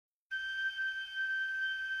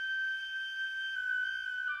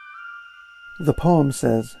The poem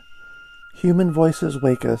says, "Human voices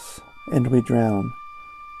wake us, and we drown."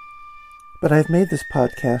 But I've made this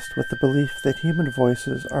podcast with the belief that human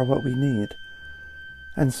voices are what we need.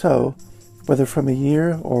 And so, whether from a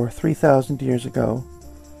year or 3,000 years ago,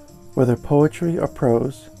 whether poetry or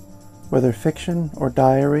prose, whether fiction or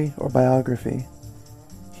diary or biography,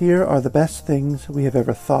 here are the best things we have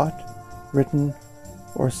ever thought, written,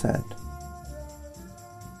 or said.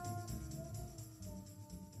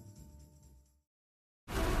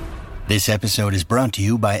 This episode is brought to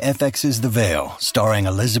you by FX's The Veil, starring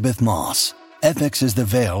Elizabeth Moss. FX's The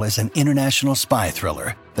Veil is an international spy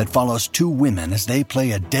thriller that follows two women as they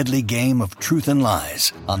play a deadly game of truth and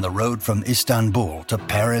lies on the road from Istanbul to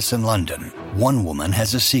Paris and London. One woman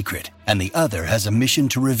has a secret, and the other has a mission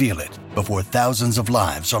to reveal it before thousands of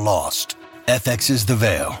lives are lost. FX's The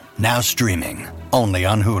Veil, now streaming, only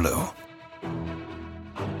on Hulu.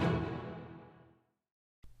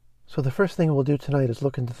 So the first thing we'll do tonight is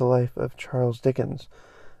look into the life of Charles Dickens,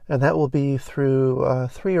 and that will be through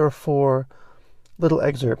 3 or 4 little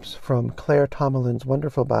excerpts from Claire Tomalin's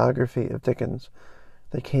wonderful biography of Dickens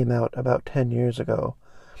that came out about 10 years ago.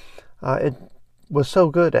 It was so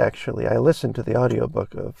good, actually. I listened to the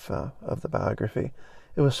audiobook of the biography.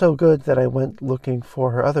 It was so good that I went looking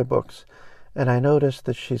for her other books, and I noticed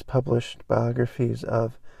that she's published biographies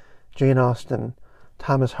of Jane Austen,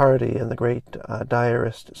 Thomas Hardy, and the great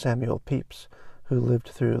diarist Samuel Pepys, who lived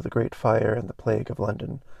through the Great Fire and the Plague of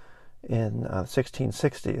London in the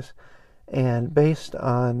 1660s. And based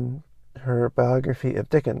on her biography of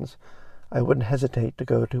Dickens, I wouldn't hesitate to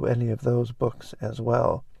go to any of those books as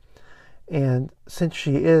well. And since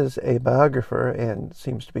she is a biographer, and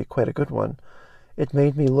seems to be quite a good one, it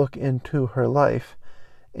made me look into her life.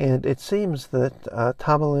 And it seems that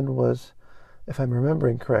Tomalin was, if I'm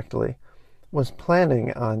remembering correctly, was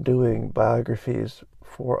planning on doing biographies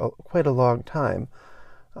for quite a long time.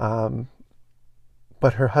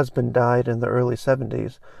 But her husband died in the early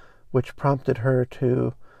 70s, which prompted her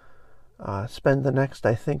to spend the next,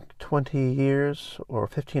 I think, 20 years or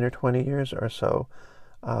 15 or 20 years or so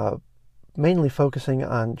mainly focusing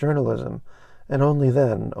on journalism. And only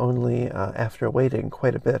then, after waiting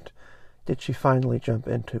quite a bit, did she finally jump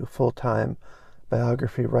into full-time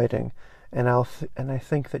biography writing. And I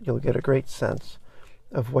think that you'll get a great sense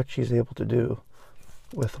of what she's able to do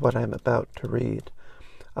with what I'm about to read.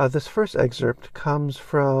 This first excerpt comes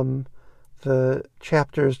from the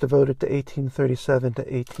chapters devoted to 1837 to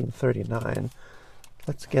 1839.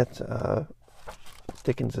 Let's get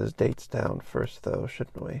Dickens's dates down first, though,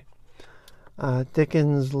 shouldn't we?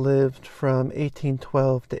 Dickens lived from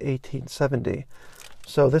 1812 to 1870.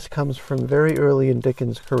 So this comes from very early in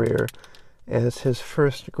Dickens' career, as his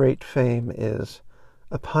first great fame is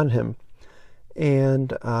upon him. And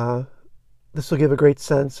this will give a great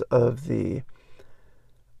sense of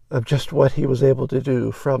just what he was able to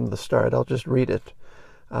do from the start. I'll just read it.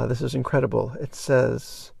 This is incredible. It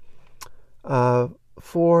says,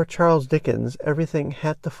 for Charles Dickens, everything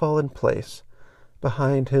had to fall in place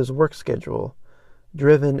behind his work schedule,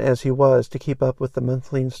 driven as he was to keep up with the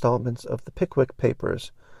monthly installments of the Pickwick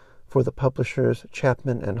papers for the publishers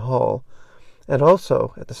Chapman and Hall, and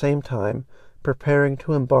also, at the same time, preparing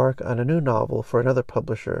to embark on a new novel for another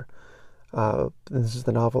publisher. This is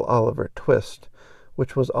the novel Oliver Twist,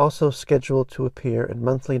 which was also scheduled to appear in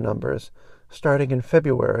monthly numbers starting in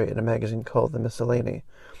February in a magazine called The Miscellany.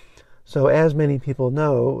 So, as many people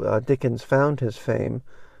know, Dickens found his fame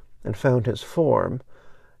and found his form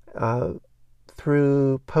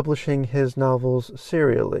through publishing his novels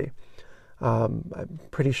serially. I'm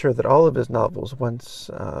pretty sure that all of his novels,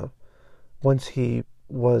 once he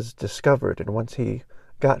was discovered and once he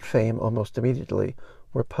got fame almost immediately,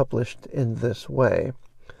 were published in this way.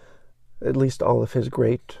 At least all of his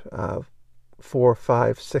great 4,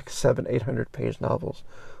 5, 6, 7, 800-page novels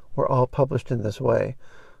were all published in this way.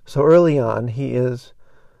 So early on, he is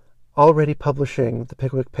already publishing the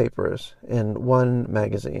Pickwick Papers in one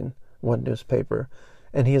magazine, one newspaper,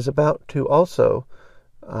 and he is about to also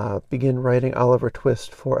begin writing Oliver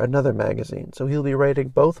Twist for another magazine. So he'll be writing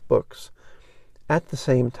both books at the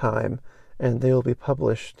same time, and they will be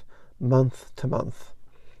published month to month.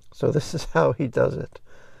 So this is how he does it.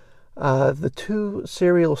 The 2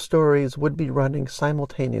 serial stories would be running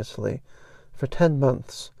simultaneously for 10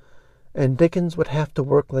 months, and Dickens would have to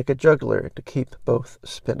work like a juggler to keep both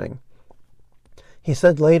spinning. He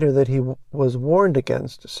said later that he was warned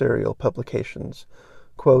against serial publications.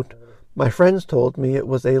 Quote, "My friends told me it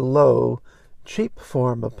was a low, cheap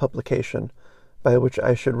form of publication by which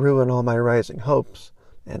I should ruin all my rising hopes."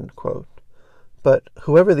 End quote. But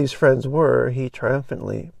whoever these friends were, he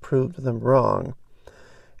triumphantly proved them wrong.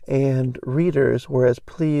 and readers were as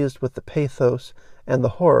pleased with the pathos and the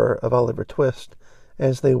horror of Oliver Twist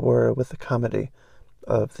as they were with the comedy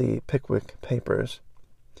of the Pickwick Papers.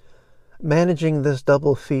 Managing this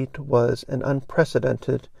double feat was an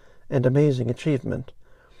unprecedented and amazing achievement.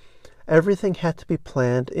 Everything had to be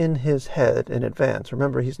planned in his head in advance.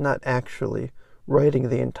 Remember, he's not actually writing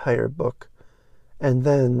the entire book and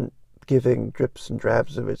then giving drips and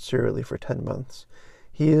drabs of it serially for 10 months.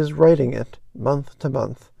 He is writing it month to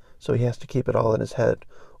month, so he has to keep it all in his head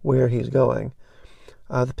where he's going.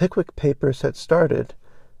 The Pickwick Papers had started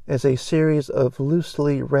as a series of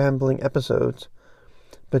loosely rambling episodes,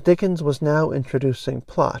 but Dickens was now introducing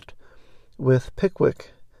plot, with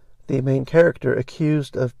Pickwick, the main character,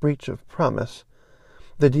 accused of breach of promise,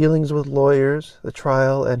 the dealings with lawyers, the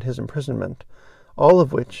trial, and his imprisonment, all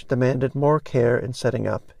of which demanded more care in setting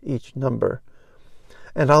up each number.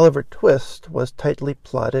 And Oliver Twist was tightly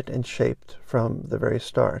plotted and shaped from the very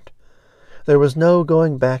start. There was no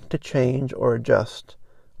going back to change or adjust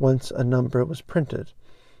once a number was printed.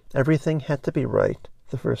 Everything had to be right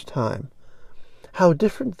the first time. How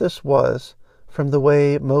different this was from the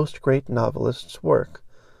way most great novelists work,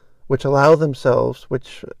 which allow them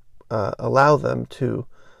to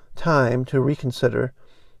time to reconsider,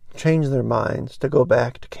 change their minds, to go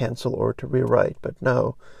back, to cancel, or to rewrite. But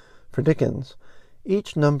no, for Dickens,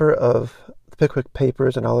 each number of the Pickwick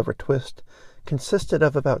Papers and Oliver Twist consisted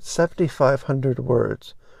of about 7,500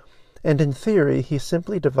 words, and in theory he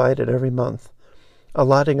simply divided every month,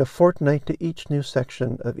 allotting a fortnight to each new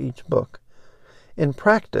section of each book. In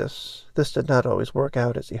practice, this did not always work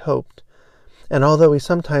out as he hoped, and although he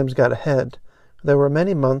sometimes got ahead, there were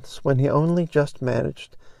many months when he only just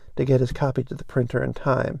managed to get his copy to the printer in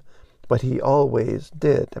time, but he always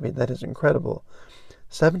did. I mean, that is incredible.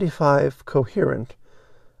 75 coherent,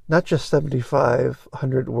 not just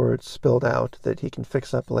 7,500 words spilled out that he can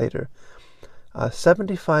fix up later.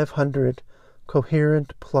 7,500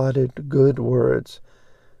 coherent, plotted, good words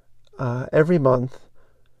every month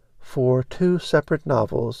for 2 separate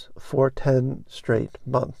novels for 10 straight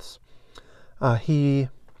months. He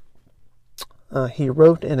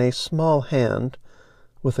wrote in a small hand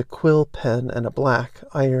with a quill pen and a black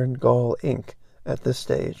iron gall ink at this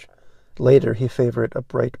stage. Later he favored a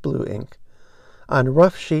bright blue ink. On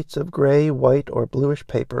rough sheets of gray, white, or bluish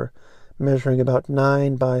paper, measuring about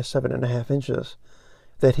 9 by 7.5 inches,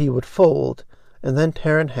 that he would fold and then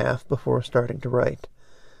tear in half before starting to write.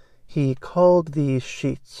 He called these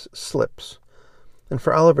sheets slips, and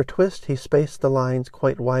for Oliver Twist he spaced the lines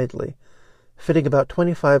quite widely, fitting about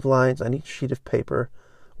 25 lines on each sheet of paper,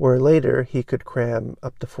 where later he could cram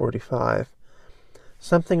up to 45.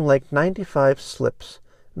 Something like 95 slips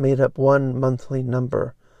made up one monthly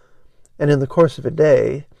number, and in the course of a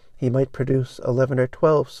day he might produce 11 or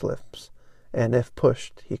 12 slips, and if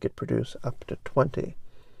pushed he could produce up to 20.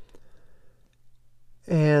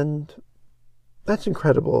 And that's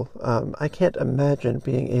incredible. I can't imagine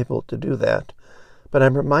being able to do that, but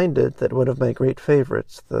I'm reminded that one of my great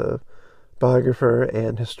favorites, the biographer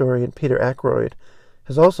and historian Peter Ackroyd,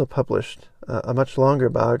 has also published a much longer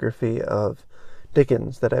biography of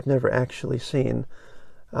Dickens that I've never actually seen.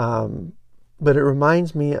 But it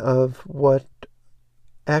reminds me of what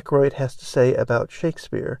Ackroyd has to say about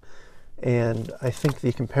Shakespeare, and I think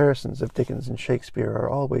the comparisons of Dickens and Shakespeare are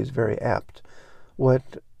always very apt. What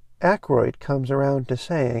Ackroyd comes around to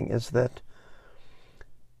saying is that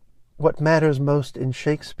what matters most in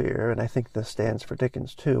Shakespeare, and I think this stands for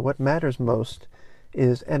Dickens too, what matters most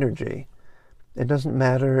is energy. It doesn't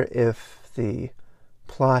matter if the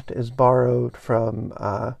plot is borrowed from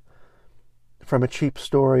a cheap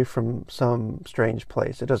story from some strange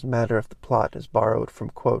place. It doesn't matter if the plot is borrowed from,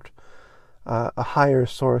 quote, a higher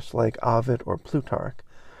source like Ovid or Plutarch.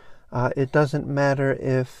 It doesn't matter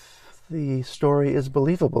if the story is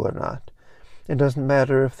believable or not. It doesn't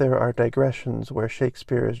matter if there are digressions where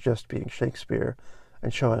Shakespeare is just being Shakespeare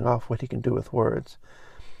and showing off what he can do with words.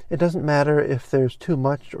 It doesn't matter if there's too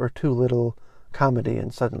much or too little comedy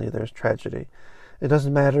and suddenly there's tragedy. It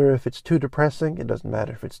doesn't matter if it's too depressing. It doesn't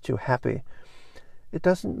matter if it's too happy. It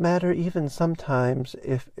doesn't matter even sometimes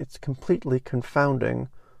if it's completely confounding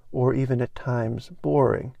or even at times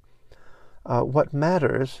boring. What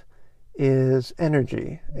matters is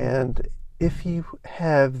energy, and if you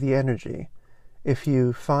have the energy, if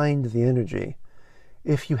you find the energy,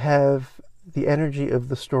 if you have the energy of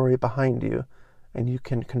the story behind you, and you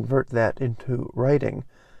can convert that into writing,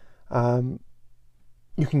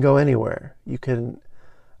 you can go anywhere. You can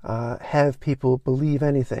have people believe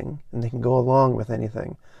anything, and they can go along with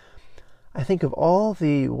anything. I think of all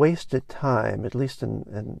the wasted time, at least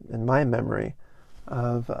in my memory,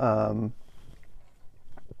 of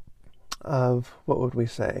of, what would we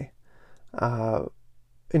say,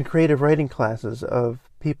 in creative writing classes, of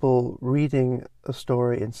people reading a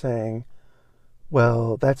story and saying,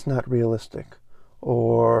 well, that's not realistic,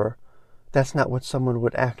 or that's not what someone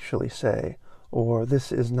would actually say, or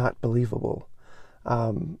this is not believable.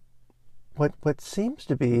 What seems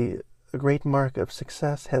to be a great mark of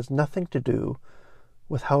success has nothing to do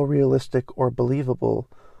with how realistic or believable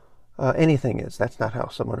anything is. That's not how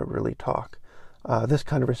someone would really talk. This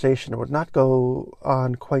conversation would not go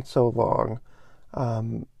on quite so long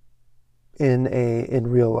in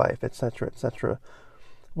real life, etc., etc.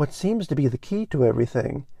 What seems to be the key to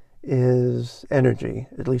everything is energy,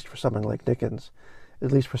 at least for someone like Dickens,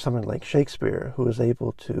 at least for someone like Shakespeare, who were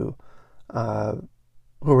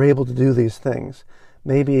able to do these things.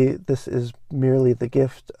 Maybe this is merely the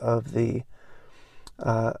gift of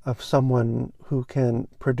someone who can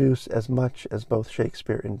produce as much as both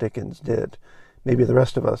Shakespeare and Dickens did. Maybe the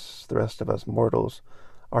rest of us mortals,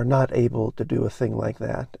 are not able to do a thing like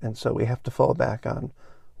that, and so we have to fall back on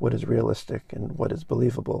what is realistic and what is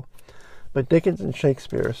believable. But Dickens and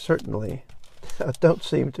Shakespeare certainly don't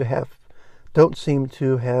seem to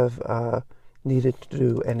have needed to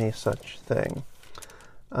do any such thing.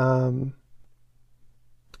 And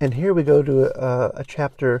here we go to a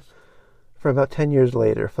chapter for about 10 years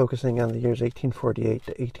later, focusing on the years 1848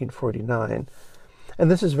 to 1849. And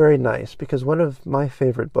this is very nice, because one of my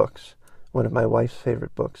favorite books, one of my wife's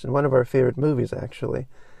favorite books, and one of our favorite movies, actually,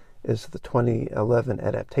 is the 2011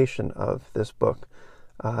 adaptation of this book.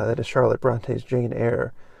 That is Charlotte Bronte's Jane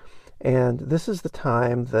Eyre. And this is the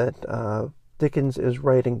time that Dickens is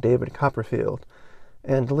writing David Copperfield.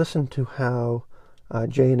 And listen to how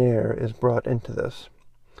Jane Eyre is brought into this.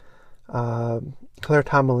 Claire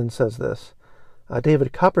Tomalin says this: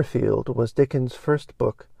 David Copperfield was Dickens' first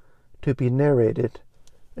book to be narrated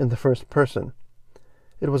in the first person.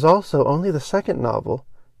 It was also only the second novel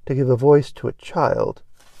to give a voice to a child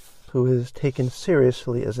who is taken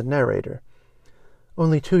seriously as a narrator.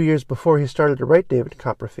 Only 2 years before he started to write David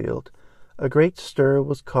Copperfield, a great stir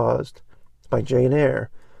was caused by Jane Eyre,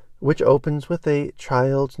 which opens with a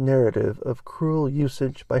child's narrative of cruel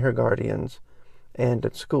usage by her guardians and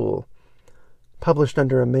at school. Published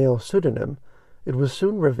under a male pseudonym, it was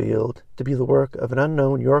soon revealed to be the work of an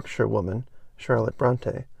unknown Yorkshire woman, Charlotte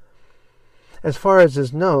Bronte. As far as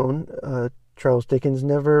is known, Charles Dickens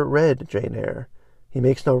never read Jane Eyre. He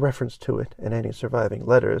makes no reference to it in any surviving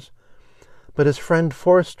letters. But his friend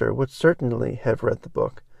Forster would certainly have read the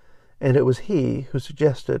book, and it was he who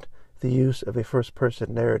suggested the use of a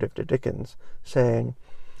first-person narrative to Dickens, saying,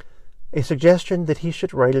 "A suggestion that he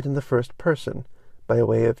should write it in the first person, by a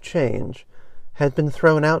way of change, had been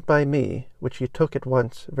thrown out by me, which he took at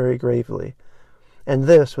once very gravely. And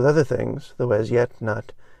this, with other things, though as yet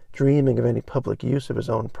not dreaming of any public use of his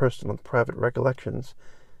own personal and private recollections,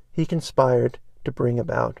 he conspired to bring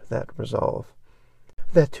about that resolve."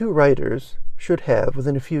 That two writers should have,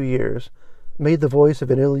 within a few years, made the voice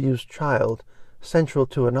of an ill-used child central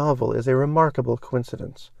to a novel is a remarkable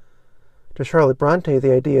coincidence. To Charlotte Bronte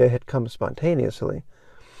the idea had come spontaneously,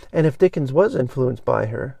 and if Dickens was influenced by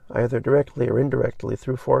her, either directly or indirectly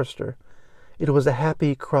through Forster, it was a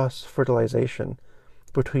happy cross-fertilization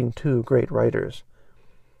between two great writers.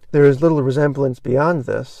 There is little resemblance beyond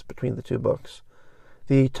this between the two books,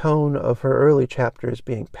 the tone of her early chapters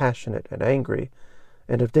being passionate and angry,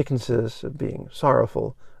 and of Dickens's being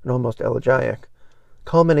sorrowful and almost elegiac,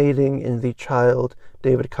 culminating in the child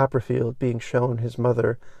David Copperfield being shown his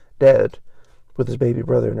mother dead, with his baby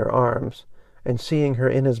brother in her arms, and seeing her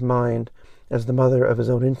in his mind as the mother of his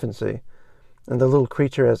own infancy, and the little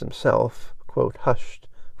creature as himself, quote, hushed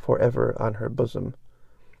forever on her bosom.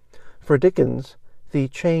 For Dickens, the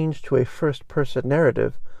change to a first-person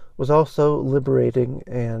narrative was also liberating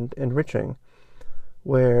and enriching.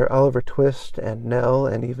 Where Oliver Twist and Nell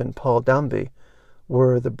and even Paul Dombey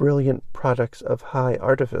were the brilliant products of high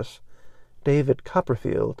artifice, David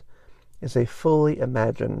Copperfield is a fully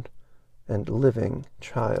imagined and living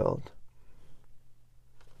child.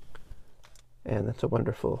 And that's a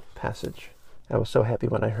wonderful passage. I was so happy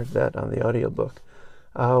when I heard that on the audiobook.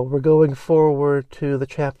 We're going forward to the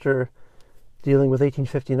chapter dealing with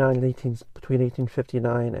 1859 and between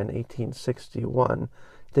 1859 and 1861.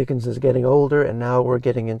 Dickens is getting older, and now we're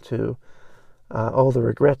getting into all the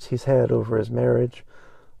regrets he's had over his marriage,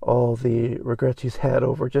 all the regrets he's had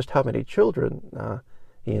over just how many children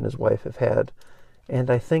he and his wife have had. And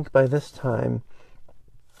I think by this time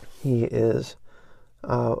he is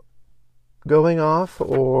going off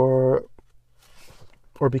or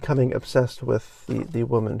becoming obsessed with the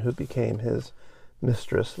woman who became his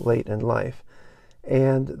mistress late in life.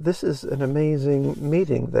 And this is an amazing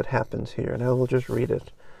meeting that happens here, and I will just read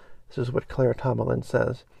it. This is what Claire Tomalin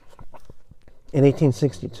says. In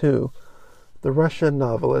 1862, the Russian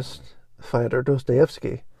novelist Fyodor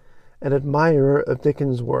Dostoevsky, an admirer of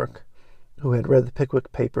Dickens' work, who had read the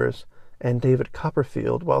Pickwick Papers and David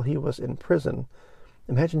Copperfield while he was in prison.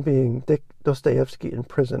 Imagine being Dostoevsky in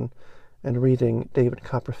prison and reading David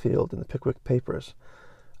Copperfield in the Pickwick Papers.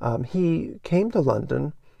 He came to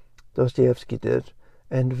London, Dostoevsky did,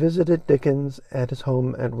 and visited Dickens at his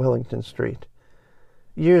home at Wellington Street.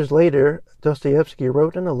 Years later, Dostoevsky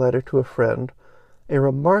wrote in a letter to a friend a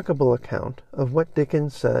remarkable account of what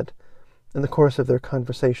Dickens said in the course of their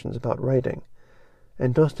conversations about writing,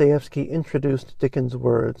 and Dostoevsky introduced Dickens'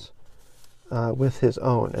 words with his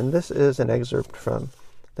own. And this is an excerpt from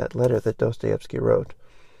that letter that Dostoevsky wrote.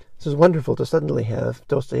 This is wonderful to suddenly have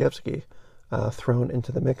Dostoevsky thrown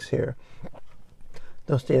into the mix here.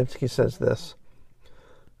 Dostoevsky says this: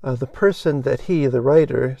 the person that he, the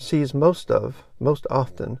writer, sees most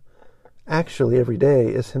often, actually every day,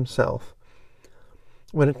 is himself.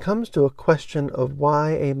 When it comes to a question of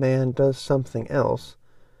why a man does something else,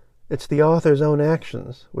 it's the author's own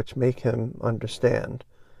actions which make him understand,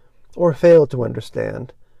 or fail to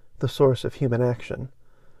understand, the source of human action.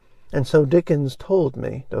 And so Dickens told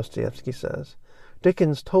me, Dostoevsky says,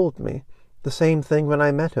 Dickens told me the same thing when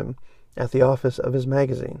I met him at the office of his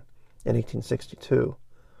magazine in 1862.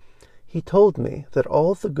 He told me that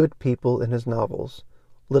all the good people in his novels,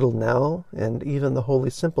 Little Nell and even the Holy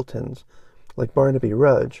Simpletons, like Barnaby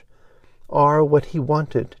Rudge, are what he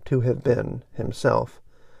wanted to have been himself,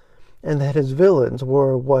 and that his villains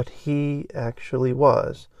were what he actually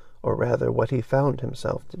was, or rather what he found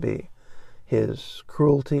himself to be. His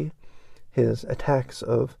cruelty, his attacks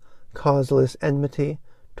of causeless enmity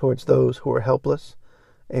towards those who were helpless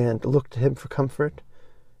and looked to him for comfort,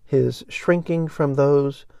 his shrinking from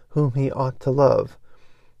those whom he ought to love,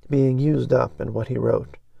 being used up in what he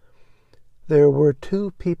wrote. There were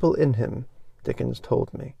two people in him, Dickens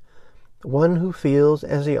told me, one who feels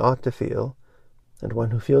as he ought to feel, and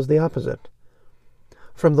one who feels the opposite.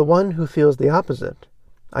 From the one who feels the opposite,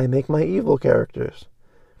 I make my evil characters.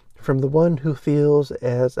 From the one who feels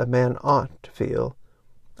as a man ought to feel,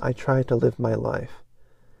 I try to live my life.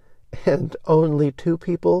 And only two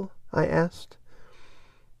people? I asked.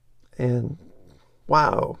 And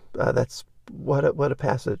wow, that's what a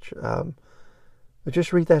passage. But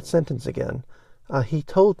just read that sentence again. He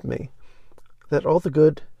told me that all the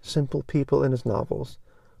good, simple people in his novels,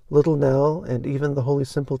 Little Nell and even the Holy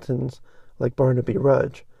Simpletons like Barnaby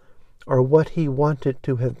Rudge, are what he wanted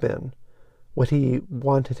to have been, what he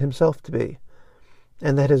wanted himself to be,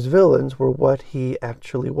 and that his villains were what he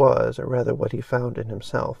actually was, or rather what he found in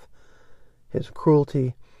himself. His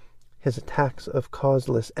cruelty, his attacks of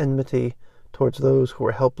causeless enmity towards those who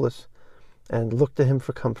were helpless and looked to him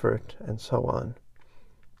for comfort, and so on.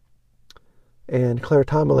 And Claire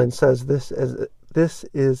Tomalin says this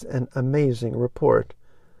is an amazing report.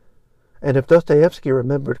 And if Dostoevsky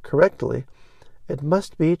remembered correctly, it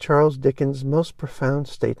must be Charles Dickens' most profound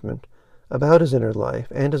statement about his inner life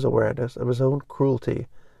and his awareness of his own cruelty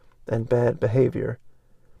and bad behavior.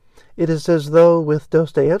 It is as though with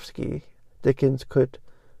Dostoevsky, Dickens could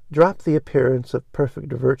drop the appearance of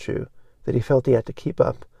perfect virtue that he felt he had to keep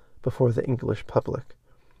up before the English public.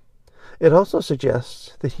 It also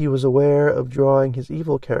suggests that he was aware of drawing his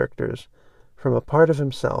evil characters from a part of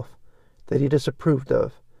himself that he disapproved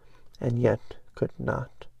of and yet could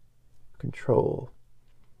not control.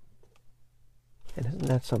 And isn't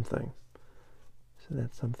that something?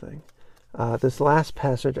 This last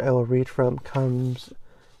passage I will read from comes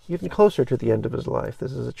even closer to the end of his life.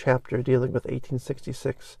 This is a chapter dealing with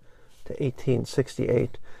 1866 to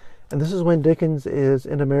 1868. And this is when Dickens is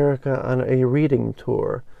in America on a reading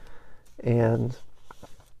tour. And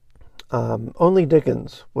only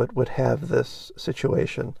Dickens would have this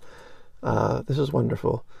situation. This is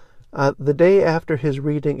wonderful. The day after his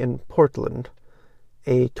reading in Portland,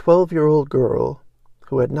 a 12-year-old girl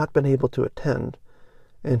who had not been able to attend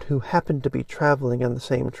and who happened to be traveling on the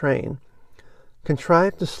same train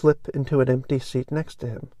contrived to slip into an empty seat next to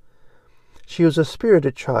him. She was a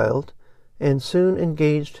spirited child and soon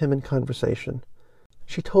engaged him in conversation.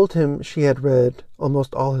 She told him she had read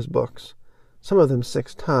almost all his books, some of them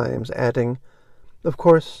 6 times, adding, "Of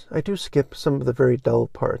course, I do skip some of the very dull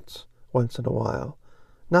parts once in a while.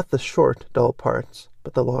 Not the short, dull parts,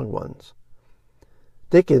 but the long ones."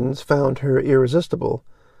 Dickens found her irresistible,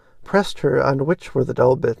 pressed her on which were the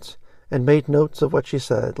dull bits, and made notes of what she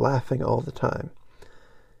said, laughing all the time.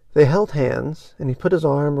 They held hands, and he put his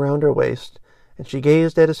arm round her waist, and she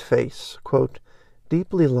gazed at his face, quote,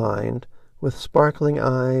 deeply lined with sparkling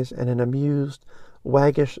eyes and an amused,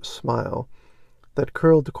 waggish smile that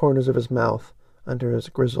curled the corners of his mouth under his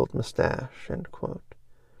grizzled mustache." End quote.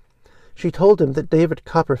 She told him that David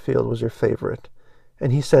Copperfield was her favorite,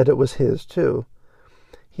 and he said it was his, too.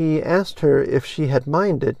 He asked her if she had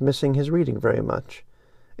minded missing his reading very much.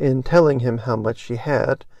 In telling him how much she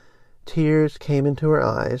had, tears came into her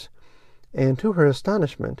eyes, and to her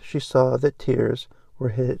astonishment she saw that tears were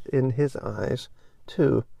in his eyes,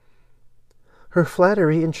 too. Her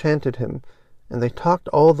flattery enchanted him, and they talked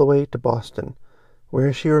all the way to Boston,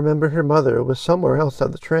 where she remembered her mother was somewhere else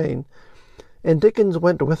on the train, and Dickens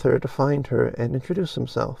went with her to find her and introduce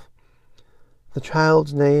himself. The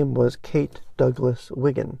child's name was Kate Douglas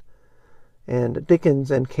Wiggin, and Dickens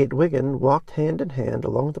and Kate Wiggin walked hand in hand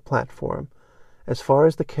along the platform as far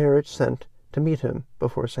as the carriage sent to meet him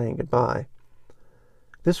before saying goodbye.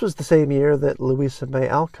 This was the same year that Louisa May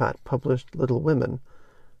Alcott published Little Women,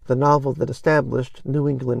 the novel that established New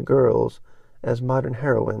England girls as modern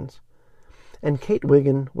heroines, and Kate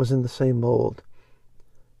Wiggin was in the same mold.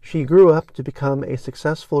 She grew up to become a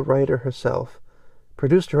successful writer herself,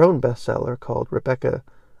 produced her own bestseller called Rebecca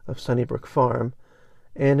of Sunnybrook Farm,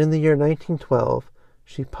 and in the year 1912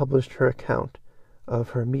 she published her account of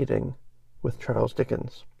her meeting with Charles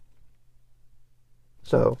Dickens.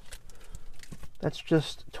 So, that's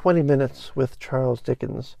just 20 minutes with Charles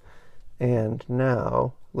Dickens, and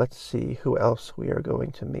now let's see who else we are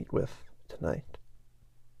going to meet with tonight.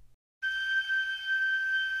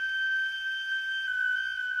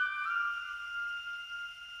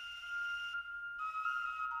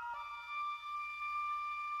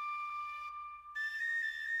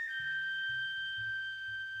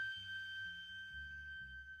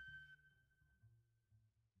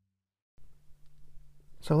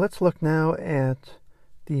 So let's look now at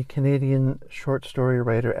the Canadian short story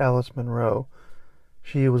writer Alice Munro.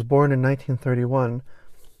 She was born in 1931,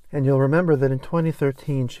 and you'll remember that in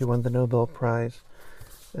 2013 she won the Nobel Prize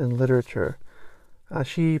in Literature.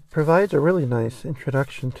 She provides a really nice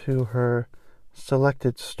introduction to her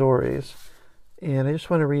selected stories, and I just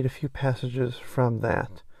want to read a few passages from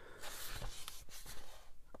that.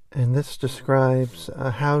 And this describes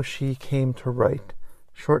how she came to write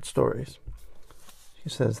short stories. She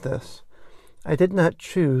says this: "I did not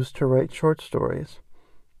choose to write short stories.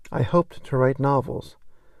 I hoped to write novels.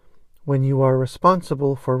 When you are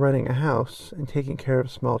responsible for running a house and taking care of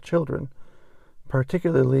small children,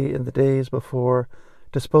 particularly in the days before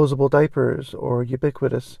disposable diapers or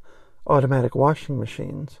ubiquitous automatic washing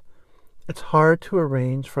machines, it's hard to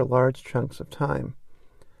arrange for large chunks of time.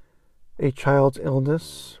 A child's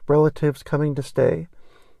illness, relatives coming to stay,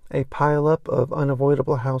 a pile-up of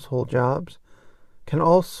unavoidable household jobs can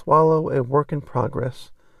all swallow a work in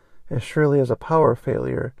progress as surely as a power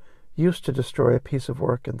failure used to destroy a piece of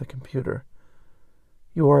work in the computer.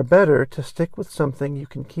 You are better to stick with something you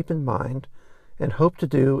can keep in mind and hope to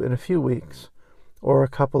do in a few weeks or a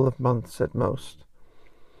couple of months at most.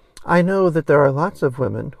 I know that there are lots of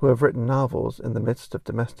women who have written novels in the midst of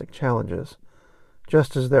domestic challenges,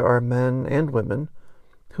 just as there are men and women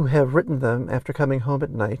who have written them after coming home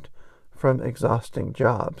at night from exhausting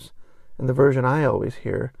jobs. And the version I always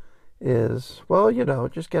hear is, well,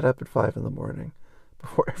 just get up at 5 a.m.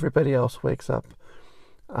 before everybody else wakes up,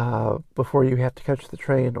 before you have to catch the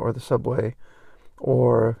train or the subway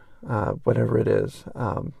or whatever it is.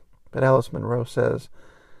 But Alice Munro says,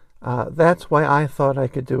 that's why I thought I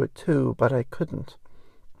could do it too, but I couldn't.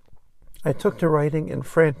 I took to writing in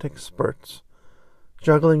frantic spurts,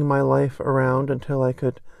 juggling my life around until I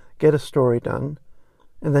could get a story done,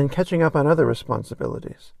 and then catching up on other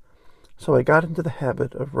responsibilities. So I got into the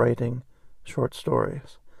habit of writing short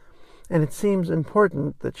stories. And it seems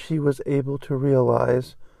important that she was able to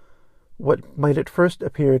realize what might at first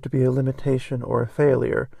appear to be a limitation or a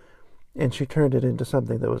failure, and she turned it into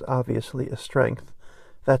something that was obviously a strength.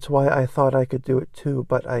 That's why I thought I could do it too,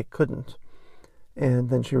 but I couldn't.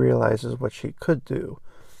 And then she realizes what she could do.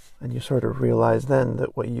 And you sort of realize then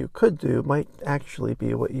that what you could do might actually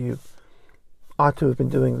be what you ought to have been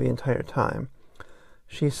doing the entire time.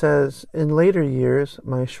 She says, in later years,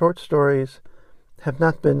 my short stories have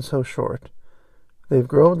not been so short. They've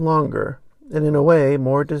grown longer, and in a way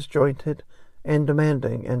more disjointed and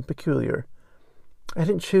demanding and peculiar. I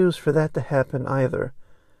didn't choose for that to happen either.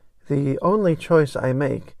 The only choice I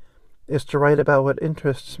make is to write about what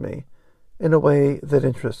interests me, in a way that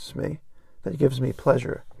interests me, that gives me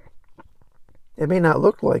pleasure. It may not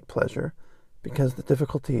look like pleasure, because the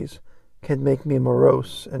difficulties can make me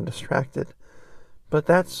morose and distracted, but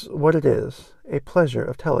that's what it is, a pleasure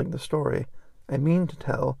of telling the story I mean to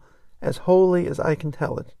tell, as wholly as I can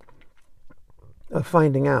tell it, of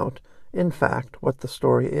finding out, in fact, what the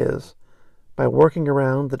story is, by working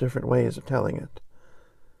around the different ways of telling it.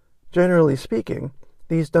 Generally speaking,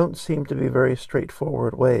 these don't seem to be very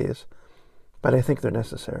straightforward ways, but I think they're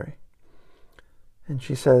necessary. And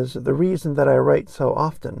she says, the reason that I write so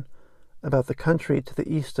often about the country to the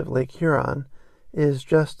east of Lake Huron is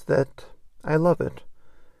just that I love it.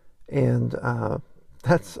 And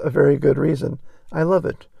that's a very good reason. I love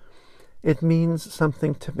it. It means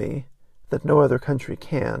something to me that no other country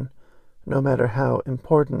can, no matter how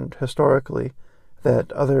important historically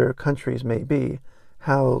that other countries may be,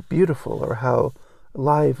 how beautiful or how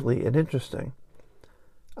lively and interesting.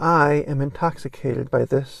 I am intoxicated by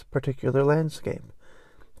this particular landscape,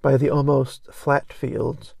 by the almost flat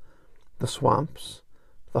fields, the swamps,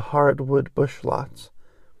 the hardwood bush lots,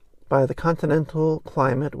 by the continental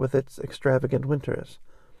climate with its extravagant winters.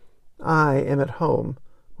 I am at home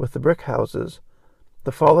with the brick houses,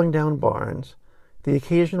 the falling down barns, the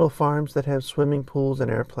occasional farms that have swimming pools and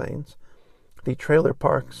airplanes, the trailer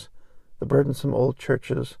parks, the burdensome old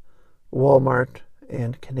churches, Walmart,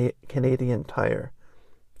 and Canadian Tire.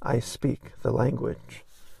 I speak the language.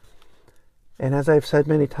 And as I've said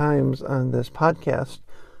many times on this podcast,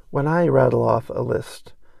 when I rattle off a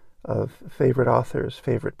list of favorite authors,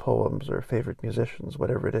 favorite poems, or favorite musicians,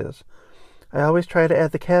 whatever it is, I always try to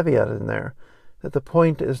add the caveat in there that the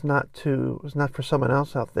point is not for someone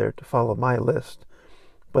else out there to follow my list,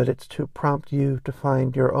 but it's to prompt you to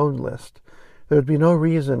find your own list. There would be no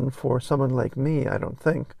reason for someone like me, I don't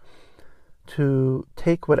think, to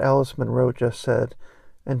take what Alice Munro just said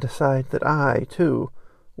and decide that I, too,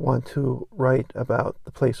 want to write about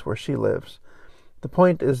the place where she lives. The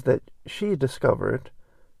point is that she discovered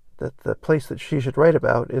that the place that she should write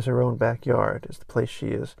about is her own backyard, is the place she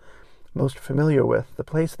is most familiar with, the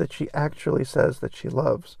place that she actually says that she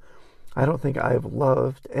loves. I don't think I've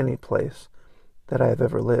loved any place that I have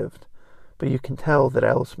ever lived, but you can tell that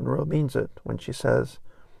Alice Munro means it when she says,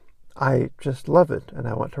 I just love it and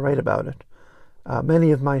I want to write about it.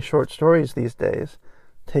 Many of my short stories these days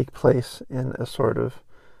take place in a sort of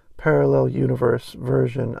parallel universe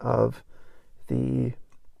version of the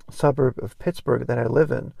suburb of Pittsburgh that I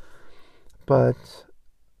live in. But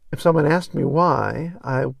if someone asked me why,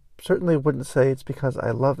 I certainly wouldn't say it's because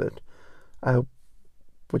I love it. I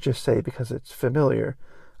would just say because it's familiar.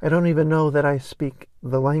 I don't even know that I speak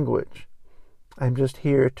the language. I'm just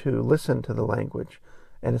here to listen to the language,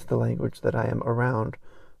 and it's the language that I am around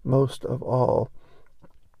most of all.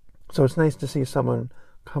 So it's nice to see someone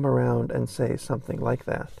come around and say something like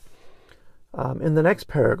that. In the next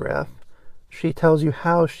paragraph, she tells you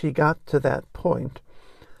how she got to that point.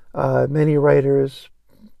 Many writers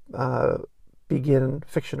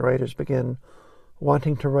fiction writers begin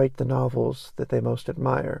wanting to write the novels that they most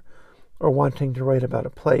admire, or wanting to write about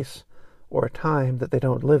a place or a time that they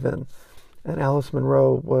don't live in. And Alice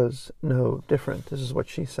Munro was no different. This is what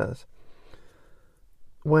she says.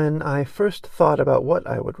 When I first thought about what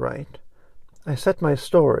I would write, I set my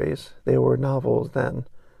stories, they were novels then,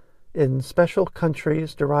 in special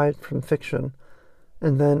countries derived from fiction,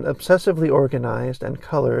 and then obsessively organized and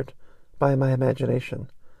colored by my imagination.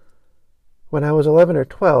 When I was 11 or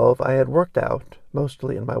 12, I had worked out,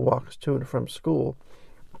 mostly in my walks to and from school,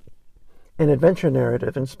 an adventure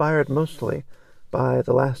narrative inspired mostly by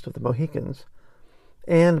The Last of the Mohicans,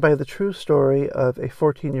 and by the true story of a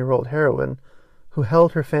 14-year-old heroine who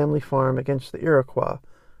held her family farm against the Iroquois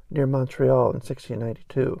near Montreal in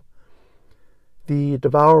 1692. The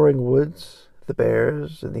devouring woods, the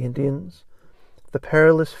bears and the Indians, the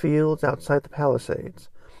perilous fields outside the Palisades,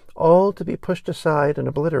 all to be pushed aside and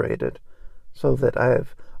obliterated, so that I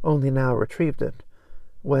have only now retrieved it,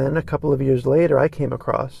 when, a couple of years later, I came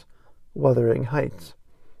across Wuthering Heights.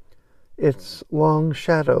 Its long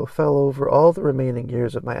shadow fell over all the remaining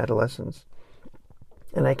years of my adolescence,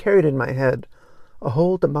 and I carried in my head a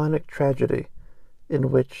whole demonic tragedy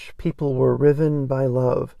in which people were riven by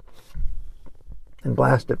love and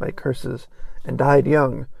blasted by curses and died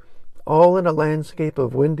young, all in a landscape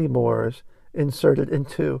of windy moors inserted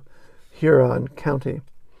into Huron County.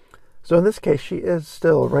 So in this case, she is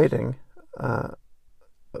still writing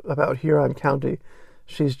about Huron County.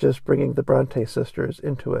 She's just bringing the Bronte sisters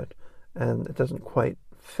into it, and it doesn't quite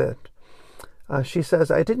fit. She says,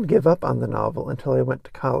 I didn't give up on the novel until I went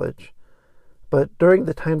to college, but during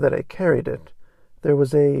the time that I carried it, there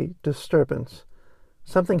was a disturbance.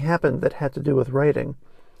 Something happened that had to do with writing,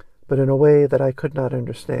 but in a way that I could not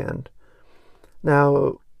understand.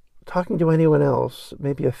 Now, talking to anyone else,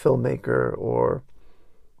 maybe a filmmaker or,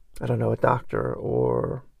 I don't know, a doctor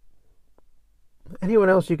or anyone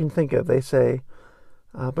else you can think of, they say,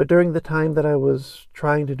 but during the time that I was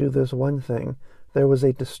trying to do this one thing, there was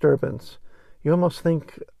a disturbance. You almost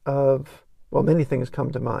think of, well, many things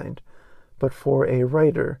come to mind, but for a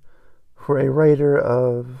writer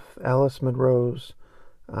of Alice Munro's,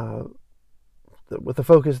 with the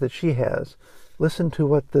focus that she has, listen to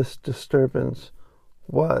what this disturbance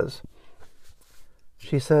was.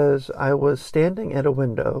 She says, "I was standing at a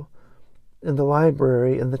window in the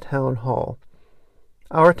library in the town hall.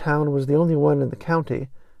 Our town was the only one in the county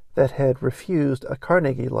that had refused a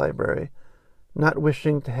Carnegie library, not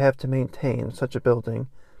wishing to have to maintain such a building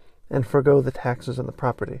and forego the taxes on the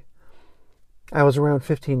property. I was around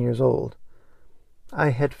 15 years old. I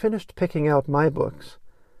had finished picking out my books,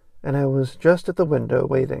 and I was just at the window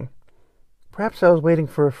waiting. Perhaps I was waiting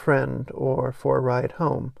for a friend or for a ride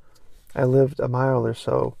home. I lived a mile or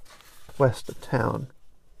so west of town.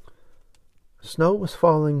 Snow was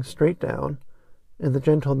falling straight down in the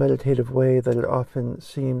gentle meditative way that it often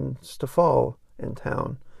seems to fall in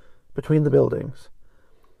town, between the buildings.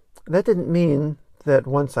 That didn't mean that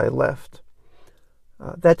once I left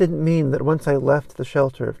the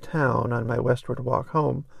shelter of town on my westward walk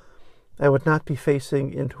home, I would not be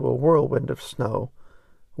facing into a whirlwind of snow,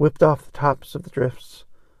 whipped off the tops of the drifts,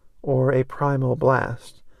 or a primal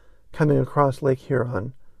blast coming across Lake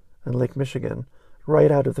Huron and Lake Michigan,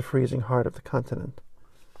 right out of the freezing heart of the continent.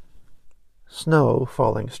 Snow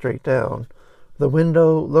falling straight down, the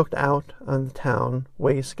window looked out on the town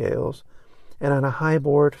weigh scales and on a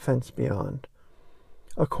high-board fence beyond.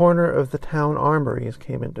 A corner of the town armories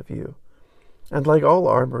came into view, and like all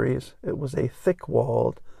armories, it was a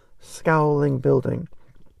thick-walled, scowling building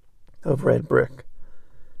of red brick.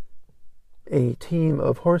 A team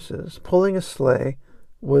of horses, pulling a sleigh,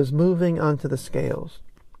 was moving onto the scales.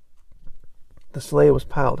 The sleigh was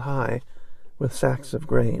piled high with sacks of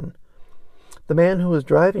grain. The man who was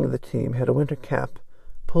driving the team had a winter cap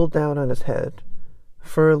pulled down on his head,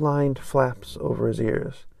 fur-lined flaps over his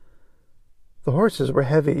ears. The horses were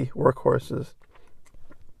heavy work horses,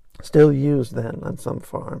 still used then on some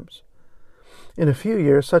farms. In a few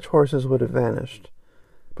years such horses would have vanished,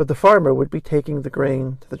 but the farmer would be taking the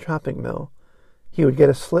grain to the chopping mill. He would get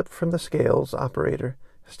a slip from the scales operator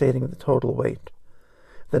stating the total weight.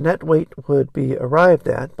 The net weight would be arrived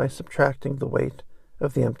at by subtracting the weight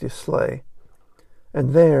of the empty sleigh.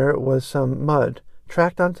 And there was some mud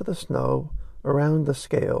tracked onto the snow around the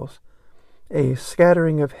scales, a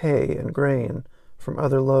scattering of hay and grain from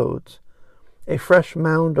other loads, a fresh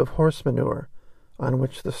mound of horse manure on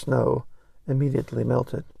which the snow immediately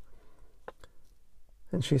melted.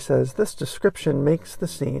 And she says, this description makes the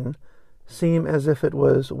scene seem as if it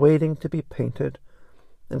was waiting to be painted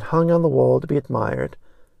and hung on the wall to be admired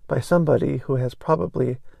by somebody who has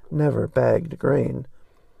probably never bagged grain.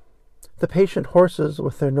 The patient horses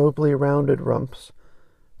with their nobly rounded rumps,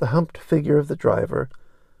 the humped figure of the driver,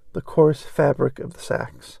 the coarse fabric of the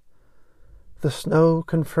sacks, the snow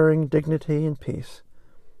conferring dignity and peace.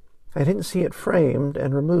 I didn't see it framed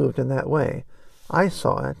and removed in that way. I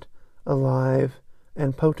saw it alive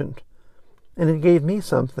and potent, and it gave me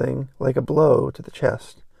something like a blow to the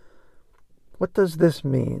chest. What does this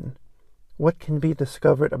mean? What can be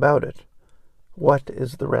discovered about it? What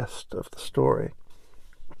is the rest of the story?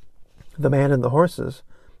 The man and the horses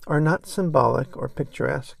are not symbolic or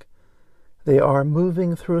picturesque. They are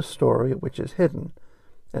moving through a story which is hidden,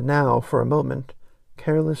 and now, for a moment,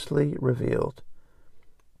 carelessly revealed.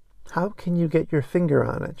 How can you get your finger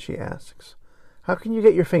on it, she asks. How can you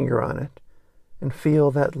get your finger on it and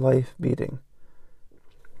feel that life beating?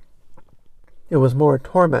 It was more a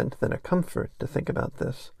torment than a comfort to think about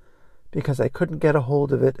this, because I couldn't get a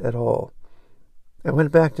hold of it at all. I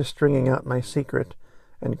went back to stringing out my secret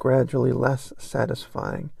and gradually less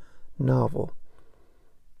satisfying novel.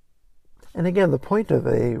 And again, the point of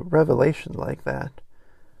a revelation like that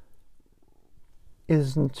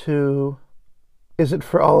isn't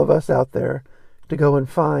for all of us out there to go and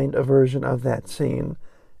find a version of that scene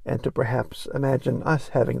and to perhaps imagine us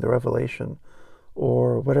having the revelation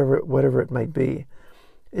or whatever it might be.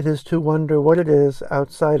 It is to wonder what it is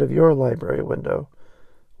outside of your library window,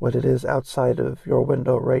 what it is outside of your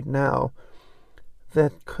window right now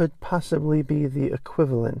that could possibly be the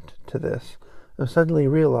equivalent to this, of suddenly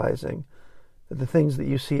realizing that the things that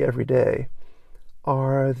you see every day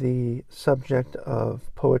are the subject of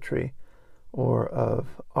poetry or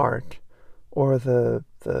of art or the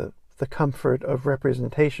comfort of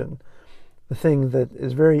representation, the thing that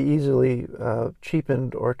is very easily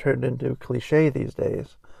cheapened or turned into cliche these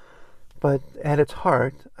days, but at its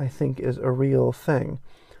heart, I think, is a real thing.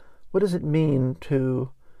 What does it mean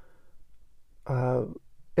to,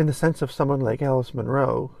 in the sense of someone like Alice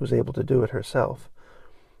Munro, who's able to do it herself,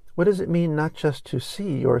 What does it mean not just to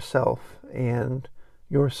see yourself and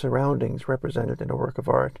your surroundings represented in a work of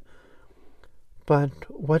art, but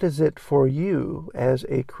what is it for you as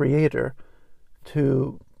a creator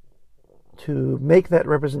to make that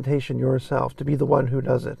representation yourself, to be the one who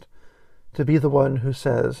does it, to be the one who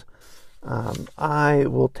says, I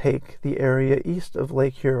will take the area east of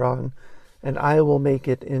Lake Huron and I will make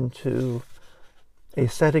it into a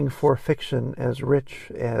setting for fiction as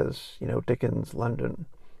rich as, Dickens' London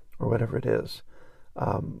or whatever it is.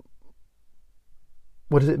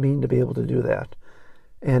 What does it mean to be able to do that?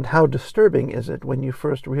 And how disturbing is it when you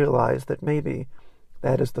first realize that maybe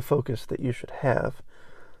that is the focus that you should have?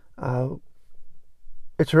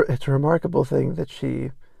 It's a remarkable thing that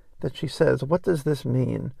she says. What does this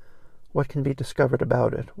mean? What can be discovered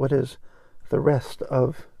about it? What is the rest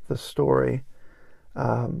of the story?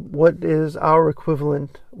 What is our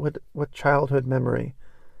equivalent? What childhood memory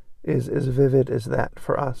is vivid as that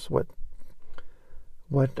for us? What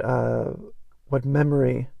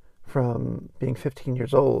memory from being 15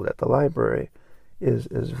 years old at the library is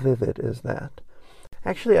as vivid as that?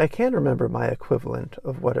 Actually, I can remember my equivalent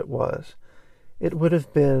of what it was. It would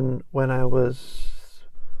have been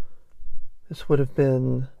this would have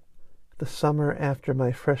been the summer after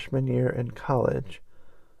my freshman year in college,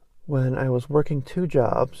 when I was working 2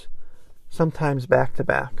 jobs, sometimes back to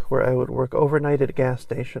back, where I would work overnight at a gas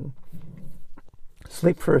station,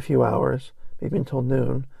 sleep for a few hours, maybe until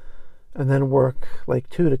noon, and then work like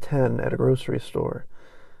 2 to 10 at a grocery store.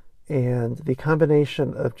 And the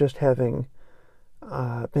combination of just having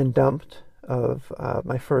been dumped, of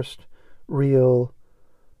my first real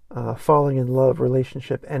falling in love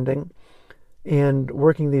relationship ending, and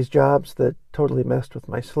working these jobs that totally messed with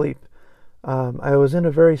my sleep, I was in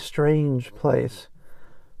a very strange place,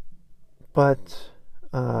 but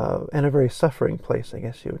and a very suffering place, I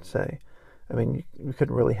guess you would say. I mean, you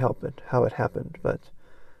couldn't really help it, how it happened, but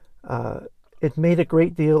it made a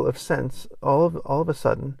great deal of sense all of a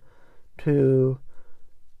sudden to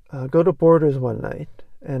go to Borders one night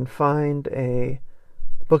and find a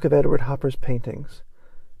book of Edward Hopper's paintings,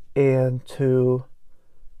 and to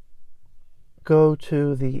go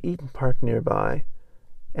to the Eaton Park nearby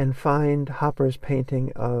and find Hopper's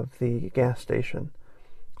painting of the gas station,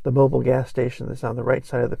 the mobile gas station that's on the right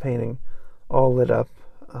side of the painting, all lit up,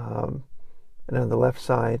 and on the left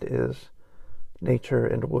side is nature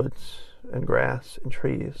and woods and grass and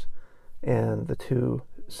trees, and the 2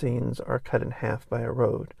 scenes are cut in half by a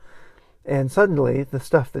road. And suddenly, the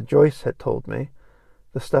stuff that Joyce had told me,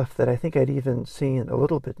 the stuff that I think I'd even seen a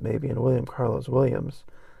little bit maybe in William Carlos Williams,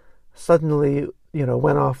 suddenly,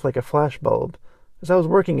 went off like a flashbulb. As I was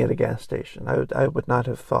working at a gas station, I would not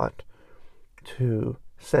have thought to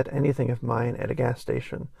set anything of mine at a gas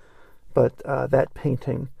station, but that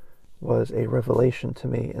painting was a revelation to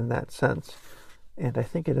me in that sense, and I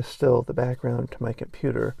think it is still the background to my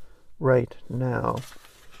computer right now.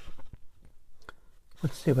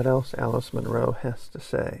 Let's see what else Alice Munro has to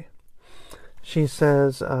say. She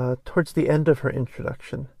says, towards the end of her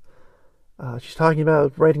introduction, she's talking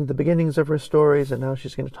about writing the beginnings of her stories, and now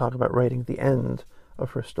she's going to talk about writing the end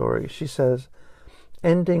of her stories. She says,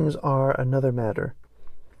 endings are another matter.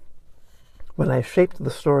 When I shaped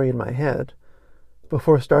the story in my head,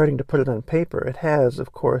 before starting to put it on paper, it has,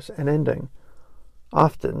 of course, an ending.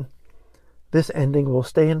 Often, this ending will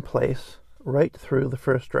stay in place right through the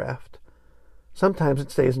first draft. Sometimes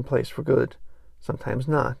it stays in place for good, sometimes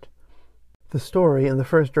not. The story in the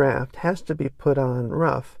first draft has to be put on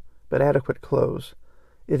rough but adequate clothes.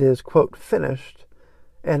 It is, quote, finished,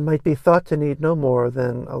 and might be thought to need no more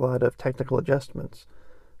than a lot of technical adjustments,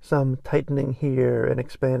 some tightening here and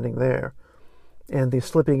expanding there, and the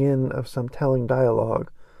slipping in of some telling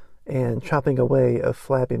dialogue and chopping away of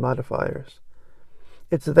flabby modifiers.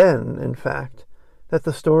 It's then, in fact, that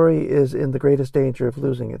the story is in the greatest danger of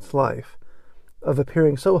losing its life, of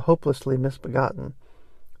appearing so hopelessly misbegotten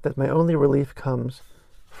that my only relief comes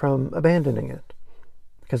from abandoning it,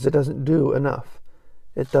 because it doesn't do enough.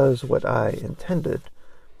 It does what I intended,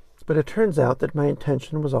 but it turns out that my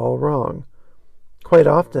intention was all wrong. Quite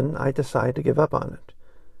often I decide to give up on it,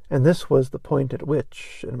 and this was the point at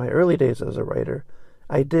which, in my early days as a writer,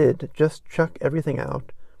 I did just chuck everything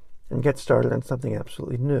out and get started on something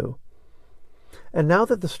absolutely new. And now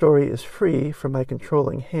that the story is free from my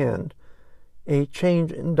controlling hand, a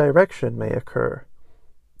change in direction may occur.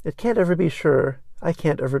 I can't ever be sure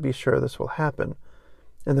this will happen,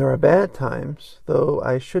 and there are bad times, though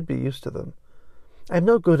I should be used to them. I'm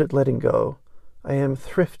no good at letting go. I am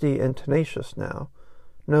thrifty and tenacious now,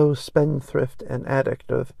 no spendthrift and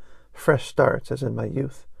addict of fresh starts as in my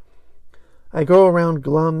youth. I go around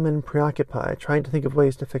glum and preoccupied, trying to think of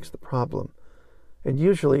ways to fix the problem. And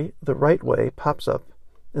usually the right way pops up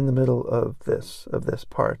in the middle of this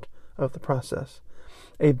part of the process.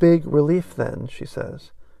 A big relief then, she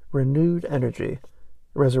says. Renewed energy.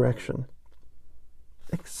 Resurrection.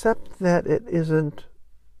 Except that it isn't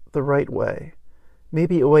the right way.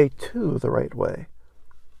 Maybe a way to the right way.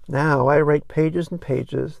 Now I write pages and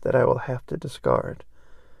pages that I will have to discard.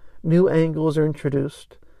 New angles are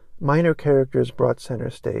introduced. Minor characters brought center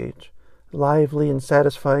stage. Lively and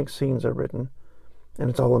satisfying scenes are written. And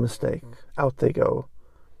it's all a mistake. Out they go.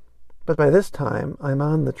 But by this time, I'm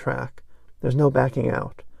on the track. There's no backing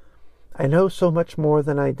out. I know so much more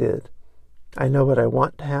than I did. I know what I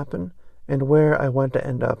want to happen and where I want to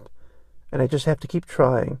end up. And I just have to keep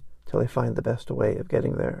trying till I find the best way of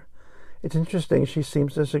getting there. It's interesting, she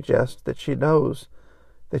seems to suggest that she knows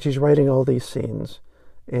that she's writing all these scenes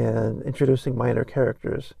and introducing minor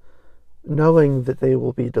characters, knowing that they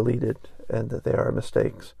will be deleted and that they are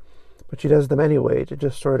mistakes. But she does them anyway to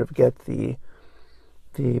just sort of get the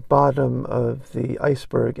bottom of the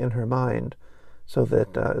iceberg in her mind, so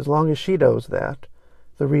that as long as she knows that,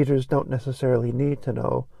 the readers don't necessarily need to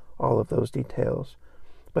know all of those details.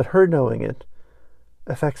 But her knowing it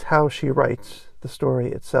affects how she writes the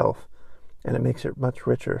story itself, and it makes it much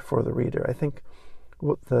richer for the reader. I think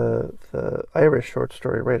the Irish short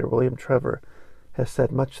story writer William Trevor has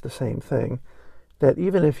said much the same thing, that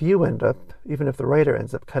even if the writer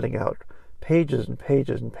ends up cutting out pages and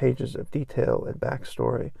pages and pages of detail and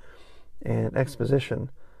backstory and exposition,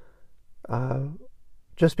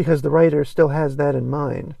 just because the writer still has that in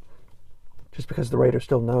mind, just because the writer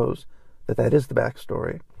still knows that that is the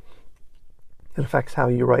backstory, it affects how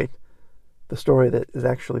you write the story that is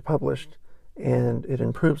actually published, and it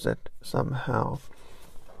improves it somehow.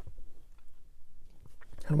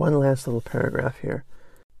 And one last little paragraph here.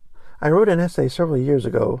 I wrote an essay several years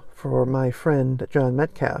ago for my friend John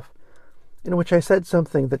Metcalf, in which I said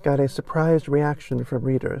something that got a surprised reaction from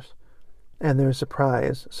readers, and their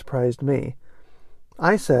surprise surprised me.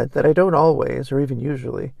 I said that I don't always, or even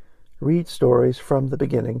usually, read stories from the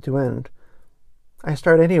beginning to end. I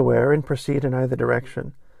start anywhere and proceed in either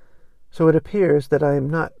direction, so it appears that I am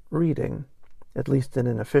not reading, at least in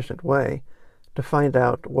an efficient way, to find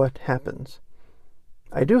out what happens.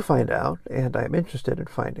 I do find out, and I am interested in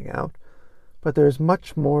finding out, but there is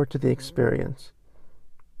much more to the experience.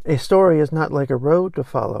 A story is not like a road to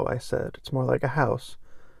follow, I said. It's more like a house.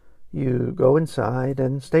 You go inside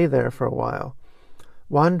and stay there for a while,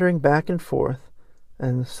 wandering back and forth,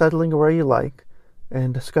 and settling where you like,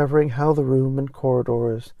 and discovering how the room and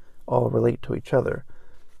corridors all relate to each other,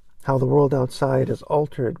 how the world outside is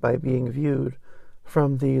altered by being viewed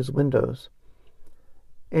from these windows.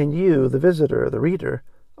 And you, the visitor, the reader,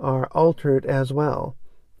 are altered as well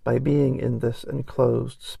by being in this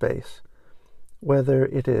enclosed space, whether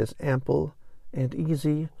it is ample and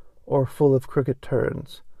easy or full of crooked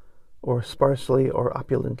turns, or sparsely or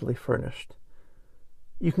opulently furnished.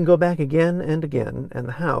 You can go back again and again, and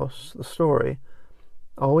the house, the story,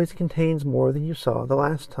 always contains more than you saw the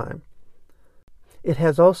last time. It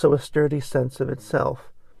has also a sturdy sense of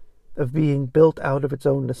itself, of being built out of its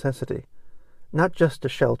own necessity, not just to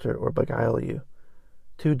shelter or beguile you.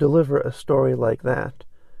 To deliver a story like that,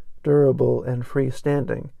 durable and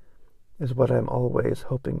freestanding, is what I'm always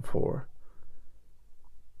hoping for.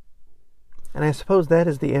 And I suppose that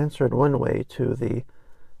is the answer in one way to the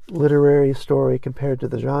literary story compared to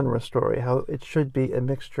the genre story, how it should be a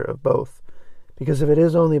mixture of both. Because if it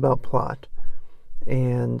is only about plot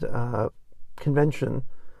and convention,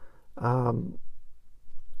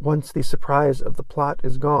 once the surprise of the plot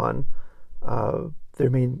is gone, there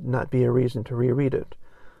may not be a reason to reread it.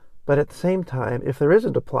 But at the same time, if there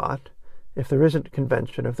isn't a plot, if there isn't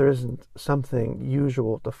convention, if there isn't something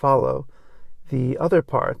usual to follow, the other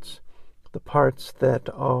parts, the parts that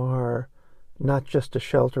are not just to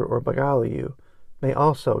shelter or beguile you, may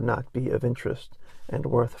also not be of interest and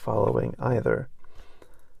worth following either.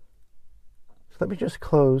 So let me just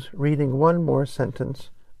close reading one more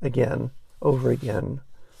sentence again, over again,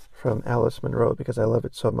 from Alice Munro, because I love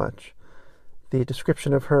it so much. The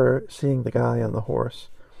description of her seeing the guy on the horse.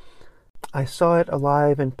 I saw it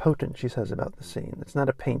alive and potent, she says about the scene. It's not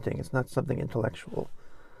a painting, it's not something intellectual.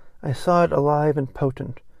 I saw it alive and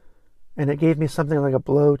potent, and it gave me something like a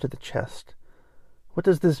blow to the chest. What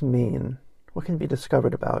does this mean? What can be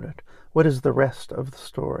discovered about it? What is the rest of the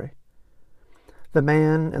story? The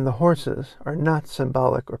man and the horses are not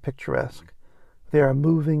symbolic or picturesque. They are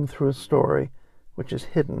moving through a story which is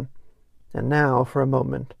hidden, and now, for a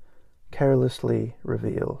moment, carelessly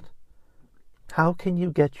revealed. How can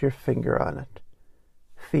you get your finger on it?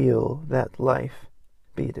 feel that life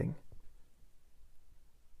beating.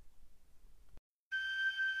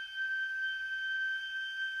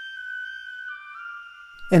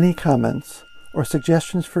 Any comments or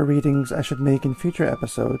suggestions for readings I should make in future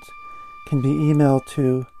episodes can be emailed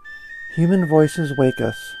to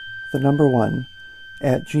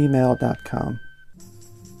humanvoiceswakeus1@gmail.com.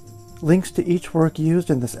 Links to each work used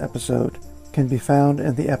in this episode can be found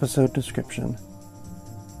in the episode description.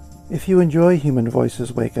 If you enjoy Human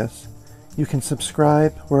Voices Wake Us, you can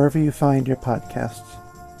subscribe wherever you find your podcasts.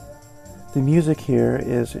 The music here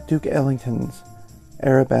is Duke Ellington's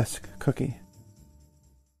Arabesque Cookie.